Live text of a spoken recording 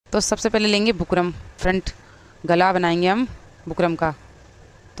तो सबसे पहले लेंगे बुकरम, फ्रंट गला बनाएंगे हम बुकरम का।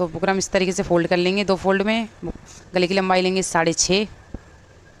 तो बुकरम इस तरीके से फ़ोल्ड कर लेंगे 2 फोल्ड में। गले की लंबाई लेंगे 6.5,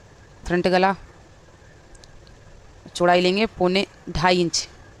 फ्रंट गला चौड़ाई लेंगे 2.25 इंच।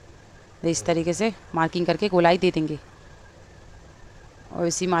 इस तरीके से मार्किंग करके गोलाई दे देंगे और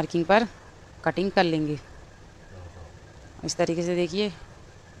इसी मार्किंग पर कटिंग कर लेंगे। इस तरीके से देखिए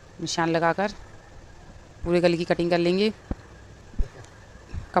निशान लगाकर पूरे गले की कटिंग कर लेंगे।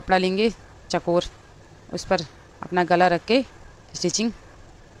 कपड़ा लेंगे चकोर, उस पर अपना गला रख के स्टिचिंग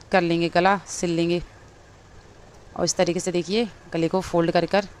कर लेंगे, गला सिल लेंगे। और इस तरीके से देखिए गले को फोल्ड कर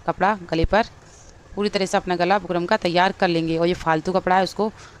कर कपड़ा गले पर पूरी तरह से अपना गला बुकरम का तैयार कर लेंगे। और ये फालतू कपड़ा है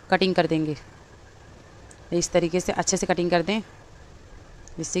उसको कटिंग कर देंगे। इस तरीके से अच्छे से कटिंग कर दें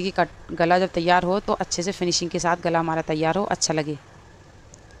जिससे कि गला जब तैयार हो तो अच्छे से फिनिशिंग के साथ गला हमारा तैयार हो, अच्छा लगे।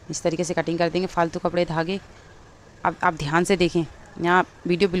 इस तरीके से कटिंग कर देंगे फालतू कपड़े धागे। अब आप ध्यान से देखें, यहाँ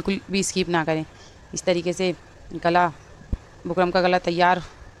वीडियो बिल्कुल भी स्किप ना करें। इस तरीके से गला बुकरम का गला तैयार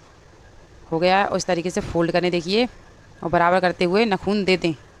हो गया है और इस तरीके से फोल्ड करें देखिए, और बराबर करते हुए नाखून दे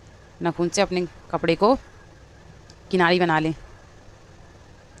दें। नाखून से अपने कपड़े को किनारी बना लें।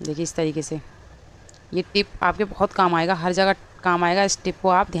 देखिए इस तरीके से ये टिप आपके बहुत काम आएगा, हर जगह काम आएगा। इस टिप को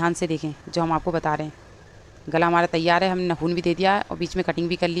आप ध्यान से देखें जो हम आपको बता रहे हैं। गला हमारा तैयार है, हमने नाखून भी दे दिया है और बीच में कटिंग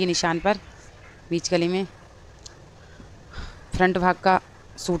भी कर ली है निशान पर। बीच गले में फ्रंट भाग का,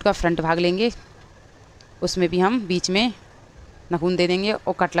 सूट का फ्रंट भाग लेंगे, उसमें भी हम बीच में नाखून दे देंगे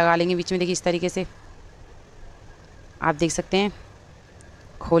और कट लगा लेंगे बीच में। देखिए इस तरीके से आप देख सकते हैं।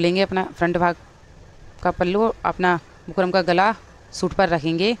 खोलेंगे अपना फ्रंट भाग का पल्लू, अपना बुकरम का गला सूट पर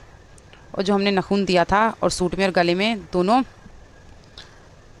रखेंगे और जो हमने नाखून दिया था और सूट में और गले में दोनों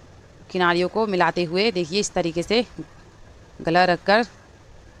किनारियों को मिलाते हुए देखिए इस तरीके से गला रखकर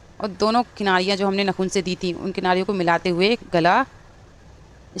और दोनों किनारियाँ जो हमने नाखून से दी थी उन किनारियों को मिलाते हुए गला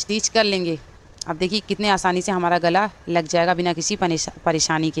स्टिच कर लेंगे। अब देखिए कितने आसानी से हमारा गला लग जाएगा, बिना किसी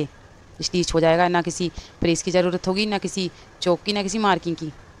परेशानी के स्टिच हो जाएगा। ना किसी प्रेस की ज़रूरत होगी, ना किसी चौक की, ना किसी मार्किंग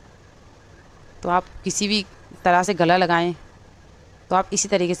की। तो आप किसी भी तरह से गला लगाएं तो आप इसी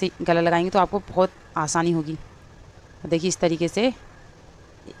तरीके से गला लगाएंगे तो आपको बहुत आसानी होगी। देखिए इस तरीके से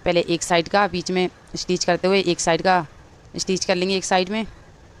पहले एक साइड का बीच में स्टिच करते हुए एक साइड का स्टिच कर लेंगे। एक साइड में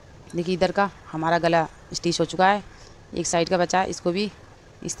देखिए इधर का हमारा गला स्टिच हो चुका है, एक साइड का बचा है, इसको भी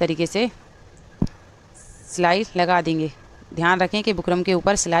इस तरीके से सिलाई लगा देंगे। ध्यान रखें कि बुकरम के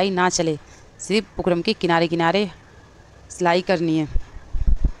ऊपर सिलाई ना चले, सिर्फ बुकरम के किनारे किनारे सिलाई करनी है।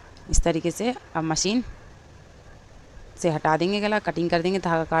 इस तरीके से अब मशीन से हटा देंगे गला, कटिंग कर देंगे,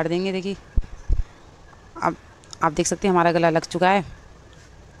 धागा काट देंगे। देखिए अब आप देख सकते हैं हमारा गला लग चुका है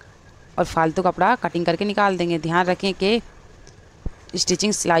और फालतू कपड़ा कटिंग करके निकाल देंगे। ध्यान रखें कि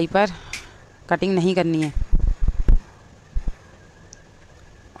स्टिचिंग सिलाई पर कटिंग नहीं करनी है।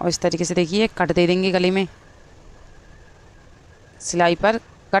 और इस तरीके से देखिए कट दे देंगे गले में, सिलाई पर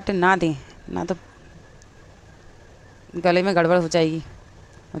कट ना दें, ना तो गले में गड़बड़ हो जाएगी।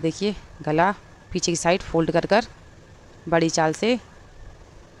 और देखिए गला पीछे की साइड फोल्ड कर कर बड़ी चाल से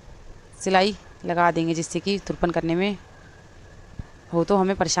सिलाई लगा देंगे जिससे कि तुरपन करने में हो तो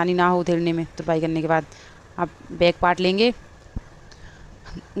हमें परेशानी ना हो उधेड़ने में। तुरपाई करने के बाद आप बैक पार्ट लेंगे,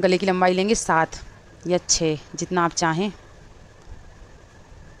 गले की लंबाई लेंगे 7 या 6 जितना आप चाहें।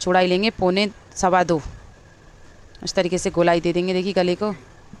 चौड़ाई लेंगे 2.25। इस तरीके से गोलाई दे देंगे देखिए गले को।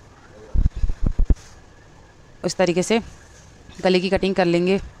 इस तरीके से गले की कटिंग कर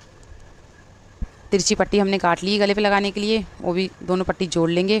लेंगे। तिरछी पट्टी हमने काट ली गले पे लगाने के लिए, वो भी दोनों पट्टी जोड़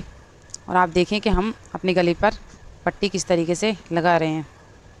लेंगे। और आप देखें कि हम अपने गले पर पट्टी किस तरीके से लगा रहे हैं।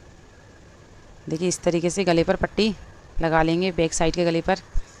 देखिए इस तरीके से गले पर पट्टी लगा लेंगे। बैक साइड के गले पर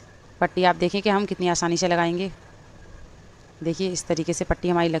पट्टी आप देखें कि हम कितनी आसानी से लगाएंगे। देखिए इस तरीके से पट्टी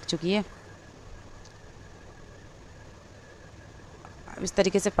हमारी लग चुकी है। अब इस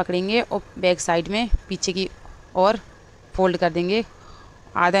तरीके से पकड़ेंगे और बैक साइड में पीछे की ओर फोल्ड कर देंगे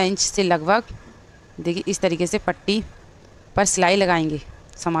आधा इंच से लगभग। देखिए इस तरीके से पट्टी पर सिलाई लगाएंगे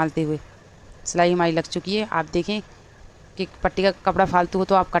संभालते हुए। सिलाई हमारी लग चुकी है। आप देखें कि पट्टी का कपड़ा फालतू हो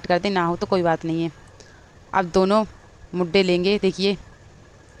तो आप कट कर दें, ना हो तो कोई बात नहीं है। अब दोनों मुड्डे लेंगे देखिए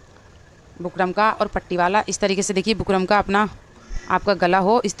बुकरम का और पट्टी वाला। इस तरीके से देखिए बुकरम का अपना आपका गला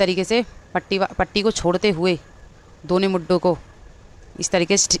हो, इस तरीके से पट्टी को छोड़ते हुए दोनों मुड्डों को इस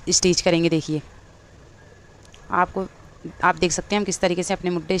तरीके से स्टिच करेंगे। देखिए आप देख सकते हैं हम किस तरीके से अपने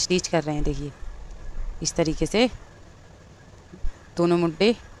मुड्डे स्टिच कर रहे हैं। देखिए इस तरीके से दोनों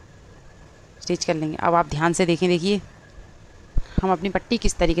मुड्डे स्टिच कर लेंगे। अब आप ध्यान से देखें, देखिए हम अपनी पट्टी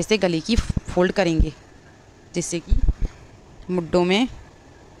किस तरीके से गले की फोल्ड करेंगे जिससे कि मुड्डों में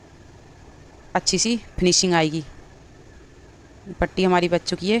अच्छी सी फिनिशिंग आएगी। पट्टी हमारी बच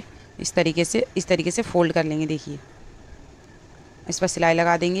चुकी है। इस तरीके से फोल्ड कर लेंगे। देखिए, इस पर सिलाई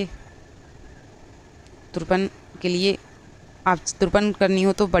लगा देंगे। तुरपन के लिए आप तुरपन करनी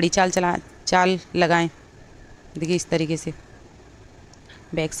हो तो बड़ी चाल लगाएं। देखिए इस तरीके से।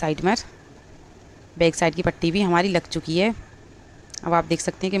 बैक साइड की पट्टी भी हमारी लग चुकी है। अब आप देख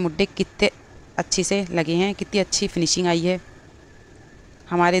सकते हैं कि मुड्डे कितने अच्छे से लगे हैं, कितनी अच्छी फिनिशिंग आई है।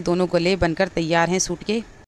 हमारे दोनों गले बनकर तैयार हैं सूट के।